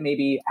park that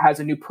maybe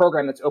has a new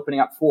program that's opening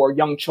up for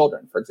young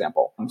children, for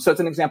example. So it's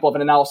an example of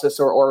an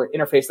analysis or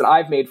interface that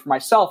I've made for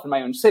myself in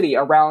my own city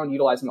around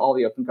utilizing all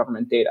the open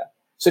government data.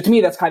 So to me,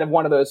 that's kind of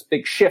one of those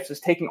big shifts, is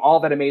taking all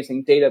that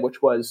amazing data,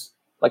 which was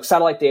like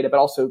satellite data, but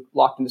also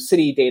locked into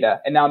city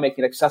data, and now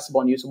making it accessible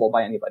and usable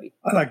by anybody.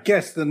 And I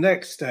guess the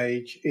next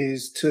stage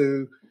is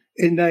to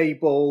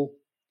enable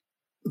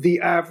the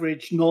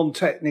average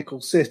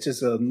non-technical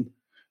citizen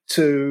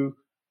to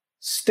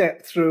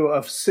step through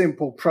a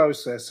simple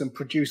process and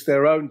produce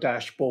their own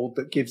dashboard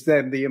that gives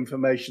them the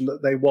information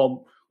that they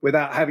want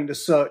without having to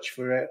search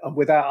for it and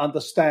without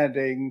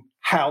understanding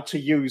how to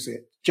use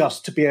it,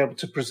 just to be able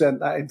to present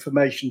that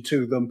information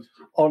to them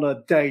on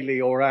a daily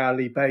or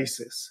hourly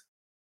basis.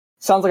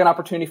 Sounds like an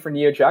opportunity for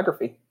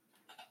NeoGeography.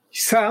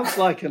 Sounds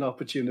like an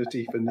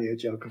opportunity for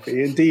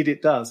NeoGeography. Indeed,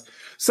 it does.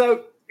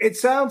 So it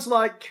sounds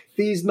like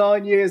these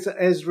 9 years at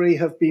Esri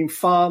have been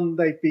fun.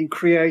 They've been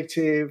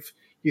creative.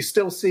 You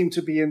still seem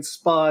to be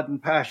inspired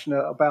and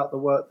passionate about the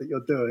work that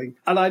you're doing.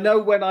 And I know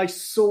when I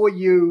saw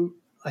you,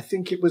 I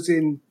think it was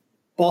in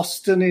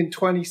Boston in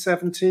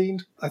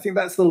 2017. I think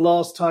that's the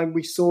last time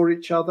we saw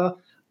each other.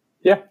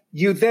 Yeah.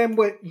 You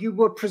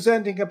were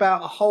presenting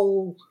about a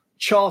whole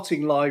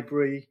charting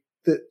library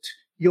that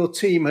your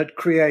team had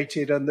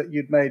created and that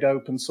you'd made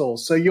open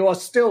source. So you are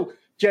still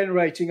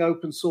generating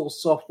open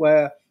source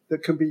software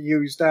that can be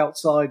used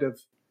outside of,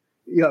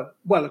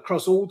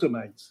 across all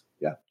domains.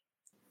 Yeah.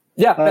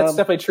 Yeah, that's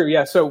definitely true.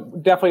 Yeah. So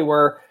definitely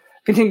we're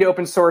continuing to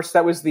open source.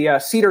 That was the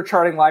Cedar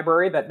charting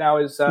library that now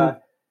is,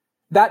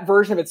 that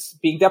version of it's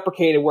being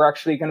deprecated. We're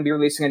actually going to be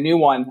releasing a new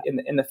one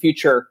in the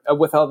future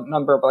with a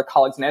number of other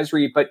colleagues in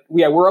Esri. But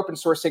we're open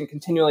sourcing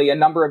continually a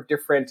number of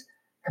different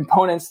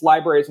components,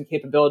 libraries, and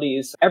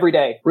capabilities every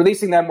day.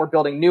 Releasing them, we're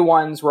building new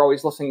ones. We're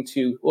always looking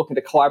to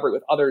collaborate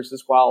with others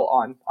as well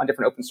on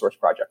different open source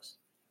projects.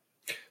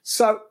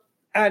 So,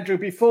 Andrew,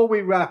 before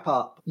we wrap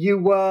up, you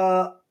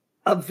were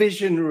a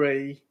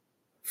visionary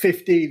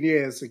 15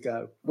 years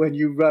ago when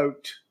you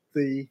wrote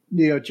the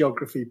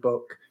NeoGeography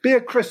book. Be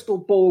a crystal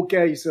ball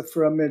gazer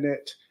for a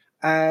minute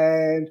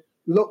and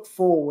look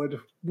forward.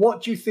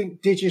 What do you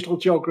think digital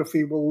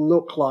geography will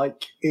look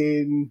like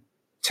in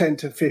 10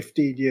 to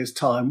 15 years'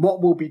 time?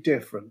 What will be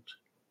different?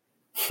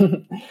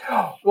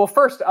 Well,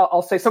 first,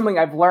 I'll say something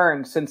I've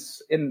learned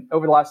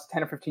over the last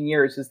 10 or 15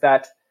 years is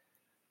that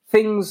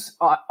things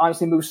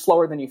honestly move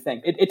slower than you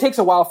think. It takes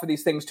a while for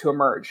these things to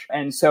emerge.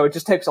 And so it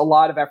just takes a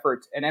lot of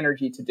effort and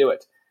energy to do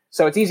it.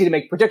 So it's easy to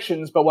make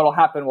predictions, but what will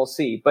happen, we'll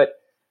see. But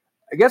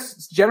I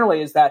guess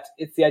generally is that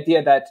it's the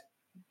idea that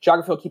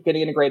geography will keep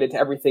getting integrated to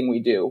everything we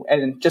do.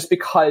 And just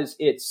because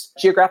it's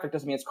geographic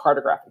doesn't mean it's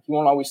cartographic. You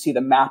won't always see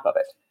the map of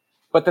it.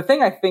 But the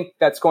thing I think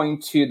that's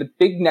the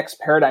big next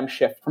paradigm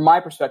shift from my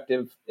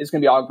perspective is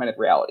going to be augmented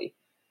reality.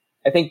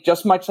 I think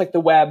just much like the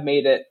web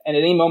made it, and at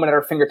any moment at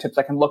our fingertips,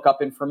 I can look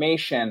up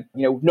information.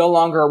 No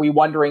longer are we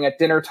wondering at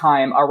dinner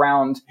time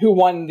around who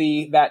won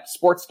that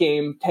sports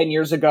game 10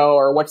 years ago,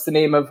 or what's the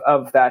name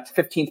of that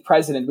 15th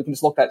president. We can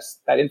just look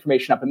that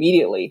information up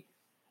immediately.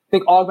 I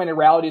think augmented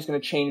reality is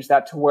going to change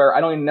that to where I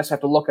don't even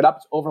necessarily have to look it up.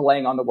 It's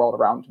overlaying on the world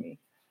around me.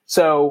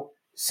 So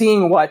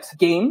seeing what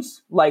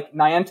games like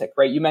Niantic,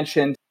 right? You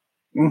mentioned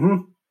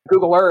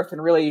Google Earth,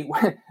 and really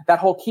that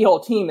whole Keyhole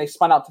team, they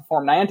spun out to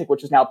form Niantic,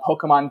 which is now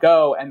Pokemon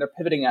Go, and they're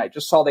pivoting. I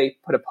just saw they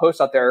put a post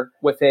out there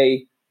with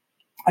a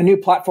new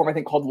platform, I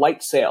think, called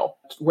Lightsail,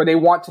 where they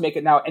want to make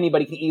it now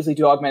anybody can easily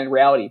do augmented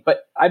reality.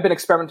 But I've been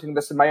experimenting with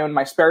this in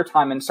my spare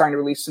time and starting to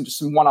release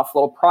some one-off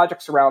little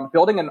projects around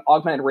building an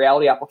augmented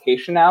reality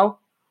application now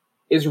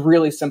is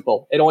really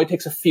simple. It only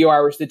takes a few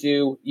hours to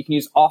do. You can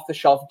use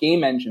off-the-shelf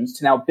game engines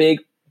to now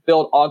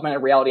build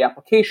augmented reality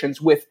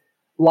applications with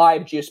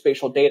live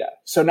geospatial data.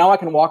 So now I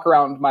can walk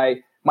around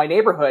my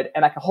neighborhood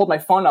and I can hold my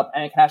phone up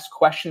and I can ask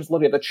questions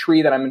looking at the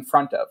tree that I'm in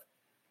front of.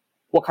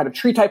 What kind of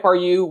tree type are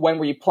you? When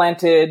were you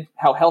planted?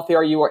 How healthy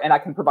are you? And I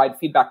can provide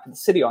feedback to the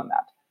city on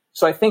that.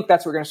 So I think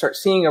that's what we're going to start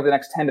seeing over the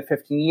next 10 to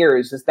 15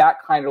 years is that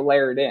kind of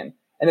layered in.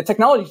 And the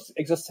technology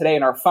exists today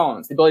in our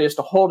phones. The ability just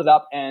to hold it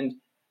up and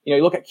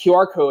you look at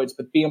QR codes,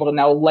 but being able to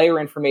now layer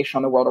information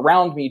on the world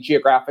around me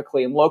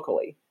geographically and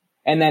locally.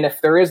 And then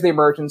if there is the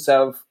emergence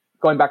of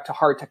going back to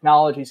hard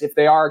technologies, if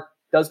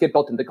does get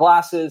built into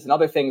glasses and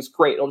other things,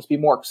 great, it'll just be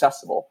more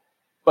accessible.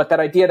 But that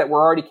idea that we're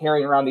already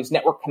carrying around these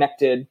network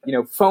connected,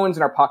 phones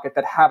in our pocket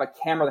that have a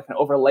camera that can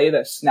overlay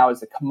this now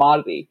as a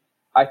commodity,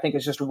 I think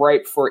is just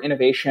ripe for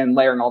innovation,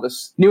 layering all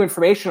this new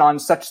information on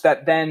such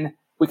that then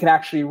we can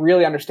actually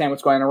really understand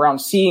what's going on around,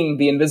 seeing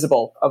the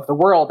invisible of the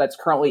world that's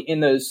currently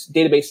in those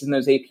databases and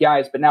those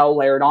APIs, but now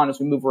layered on as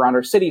we move around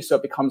our city so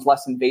it becomes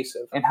less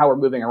invasive in how we're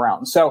moving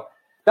around. So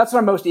that's what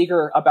I'm most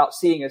eager about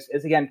seeing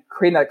is again,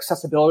 creating that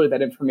accessibility of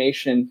that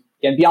information,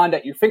 and beyond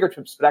at your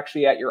fingertips, but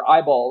actually at your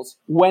eyeballs,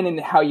 when and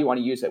how you want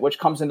to use it, which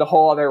comes into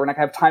we're not going to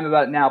have time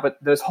about it now, but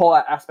there's whole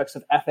aspects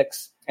of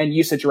ethics and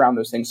usage around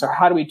those things. So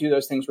how do we do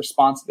those things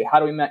responsibly? How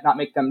do we not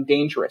make them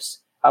dangerous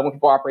when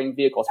people are operating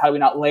vehicles? How do we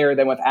not layer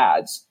them with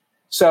ads?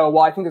 So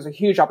while I think there's a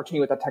huge opportunity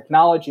with that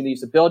technology and the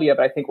usability of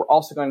it, I think we're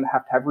also going to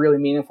have really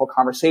meaningful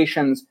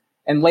conversations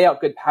and lay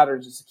out good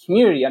patterns as a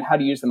community on how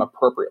to use them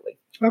appropriately.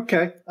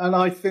 Okay. And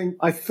I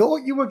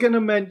thought you were going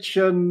to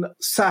mention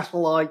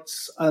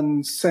satellites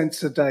and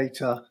sensor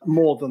data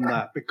more than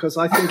that, because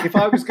I think if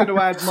I was going to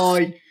add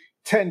my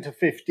 10 to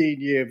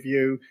 15 year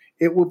view,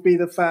 it would be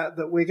the fact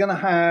that we're going to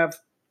have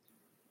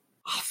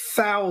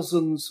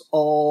thousands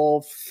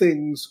of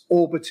things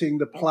orbiting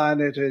the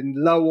planet in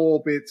low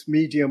orbits,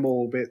 medium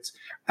orbits,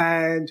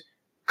 and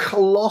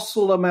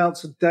colossal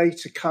amounts of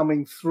data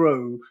coming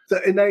through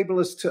that enable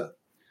us to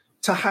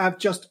have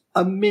just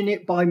a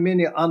minute by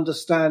minute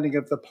understanding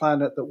of the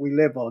planet that we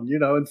live on,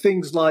 and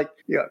things like,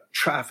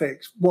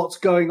 traffic, what's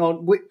going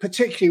on,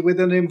 particularly with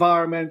an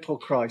environmental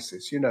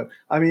crisis,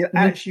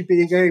 actually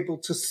being able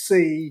to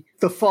see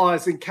the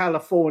fires in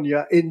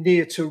California in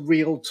near to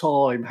real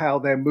time, how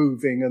they're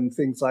moving and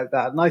things like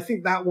that. And I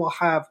think that will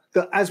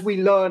that as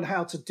we learn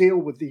how to deal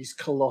with these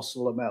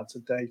colossal amounts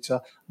of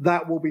data,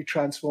 that will be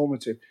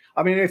transformative.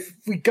 I mean, if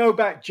we go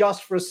back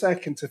just for a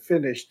second to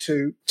finish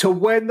to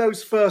when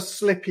those first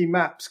Slippy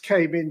maps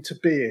came into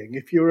being,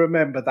 if you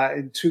remember that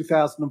in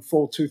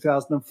 2004,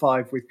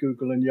 2005 with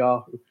Google and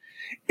Yahoo,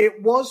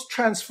 it was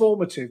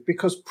transformative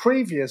because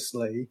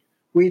previously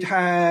we'd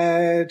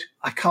had,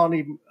 I can't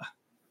even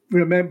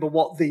remember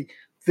what the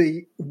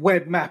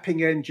web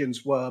mapping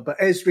engines were, but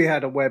Esri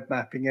had a web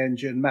mapping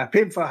engine,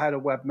 MapInfo had a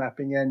web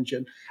mapping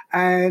engine,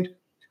 and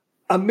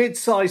a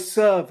mid-sized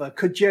server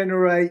could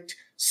generate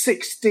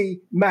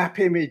 60 map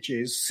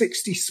images,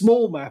 60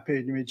 small map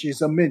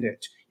images a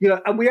minute,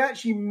 and we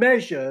actually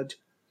measured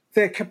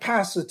their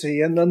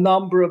capacity and the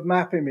number of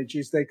map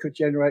images they could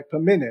generate per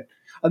minute.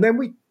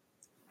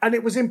 And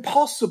it was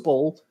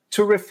impossible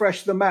to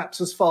refresh the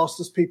maps as fast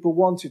as people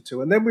wanted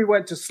to. And then we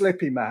went to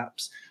Slippy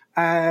maps,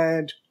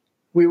 and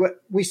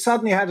we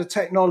suddenly had a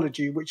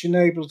technology which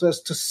enabled us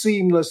to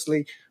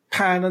seamlessly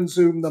pan and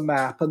zoom the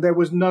map, and there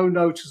was no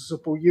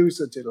noticeable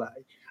user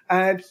delay.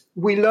 And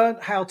we learned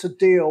how to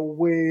deal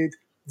with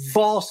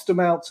vast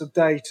amounts of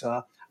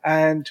data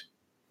and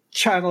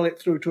channel it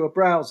through to a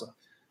browser.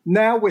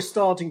 Now we're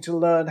starting to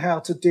learn how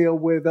to deal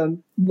with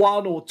 1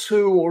 or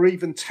 2 or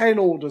even 10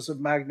 orders of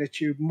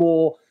magnitude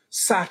more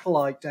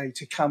satellite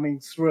data coming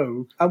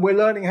through. And we're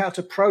learning how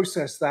to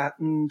process that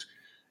and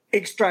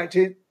extract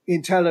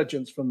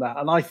intelligence from that.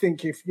 And I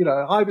think if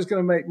I was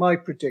going to make my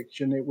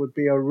prediction, it would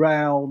be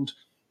around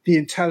the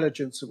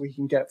intelligence that we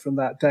can get from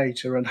that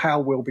data and how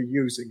we'll be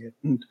using it.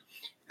 And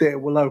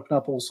it will open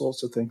up all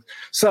sorts of things.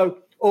 So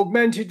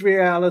augmented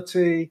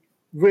reality,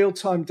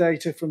 real-time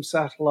data from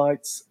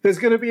satellites. There's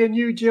going to be a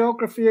new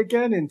geography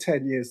again in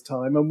 10 years'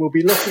 time, and we'll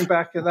be looking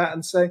back at that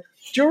and saying,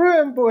 do you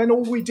remember when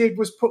all we did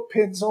was put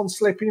pins on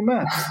slippy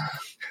maps?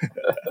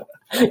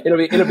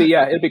 It'll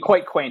be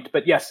quite quaint.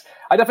 But yes,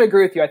 I definitely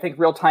agree with you. I think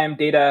real-time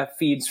data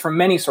feeds from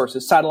many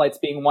sources, satellites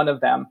being one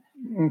of them.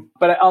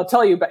 But I'll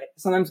tell you,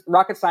 sometimes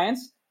rocket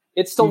science,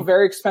 it's still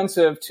very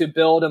expensive to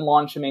build and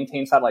launch and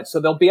maintain satellites.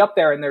 So they'll be up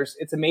there, and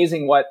it's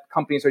amazing what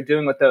companies are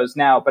doing with those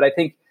now. But I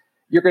think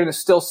you're going to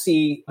still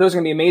see those are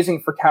going to be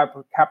amazing for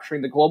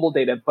capturing the global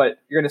data. But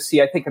you're going to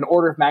see, I think, an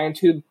order of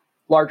magnitude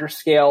larger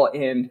scale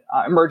in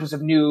emergence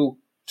of new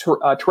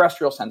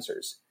terrestrial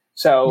sensors.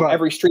 So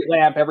Every street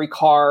lamp, every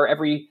car,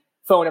 every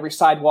phone, every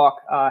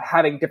sidewalk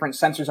having different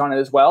sensors on it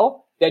as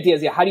well. The idea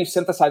is, how do you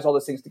synthesize all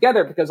those things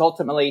together? Because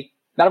ultimately,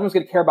 not everyone's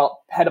going to care about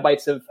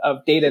petabytes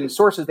of data and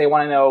sources. They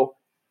want to know,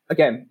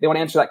 again, they want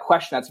to answer that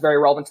question that's very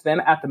relevant to them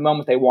at the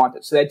moment they want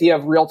it. So the idea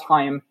of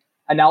real-time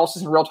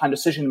analysis and real-time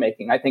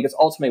decision-making, I think, is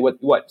ultimately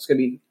what's going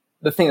to be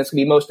the thing that's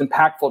going to be most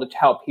impactful to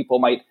how people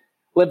might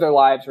live their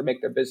lives or make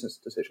their business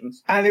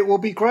decisions. And it will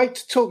be great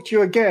to talk to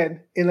you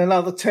again in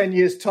another 10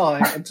 years'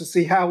 time and to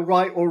see how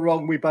right or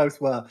wrong we both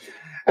were.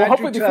 Well,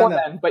 hopefully before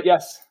then, but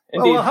yes,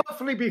 indeed. Well,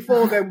 hopefully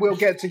before then we'll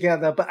get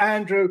together. But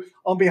Andrew,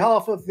 on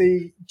behalf of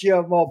the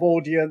GeoMob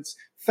audience,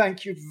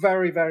 thank you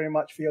very, very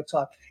much for your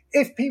time.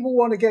 If people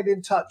want to get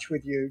in touch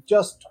with you,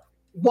 just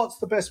what's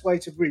the best way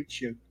to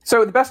reach you?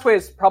 So the best way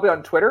is probably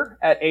on Twitter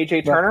at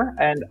AJ Turner.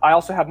 And I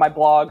also have my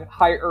blog,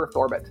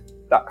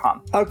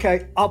 highearthorbit.com.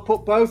 Okay, I'll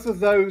put both of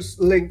those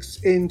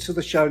links into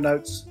the show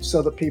notes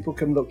so that people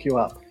can look you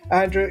up.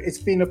 Andrew, it's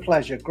been a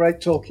pleasure.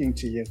 Great talking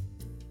to you.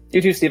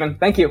 You too, Stephen.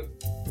 Thank you.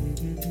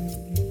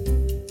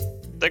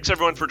 Thanks,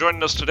 everyone, for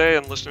joining us today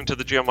and listening to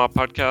the GeoMob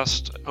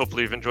podcast.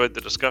 Hopefully you've enjoyed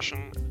the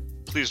discussion.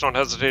 Please don't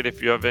hesitate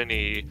if you have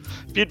any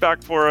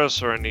feedback for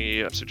us or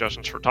any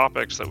suggestions for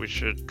topics that we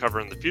should cover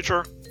in the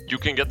future. You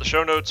can get the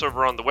show notes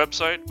over on the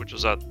website, which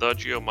is at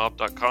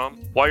thegeomob.com.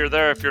 While you're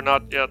there, if you're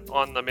not yet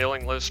on the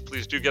mailing list,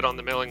 please do get on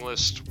the mailing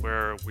list,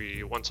 where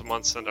we once a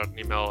month send out an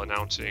email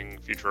announcing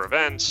future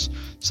events,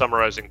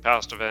 summarizing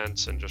past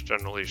events, and just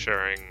generally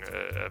sharing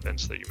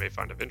events that you may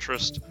find of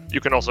interest. You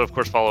can also, of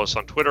course, follow us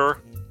on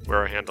Twitter, where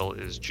our handle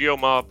is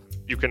GeoMob.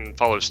 You can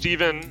follow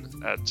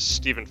Stephen at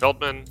Stephen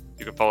Feldman.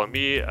 You can follow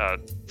me at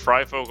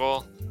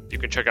Freifogel. You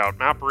can check out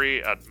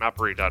Mappery at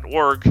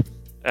mappery.org.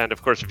 And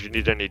of course, if you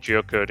need any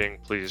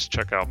geocoding, please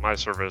check out my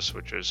service,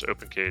 which is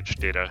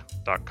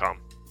opencagedata.com.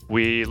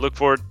 We look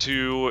forward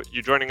to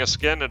you joining us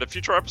again at a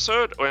future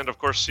episode, and of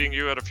course, seeing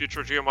you at a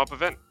future GeoMob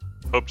event.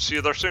 Hope to see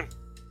you there soon.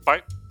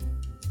 Bye.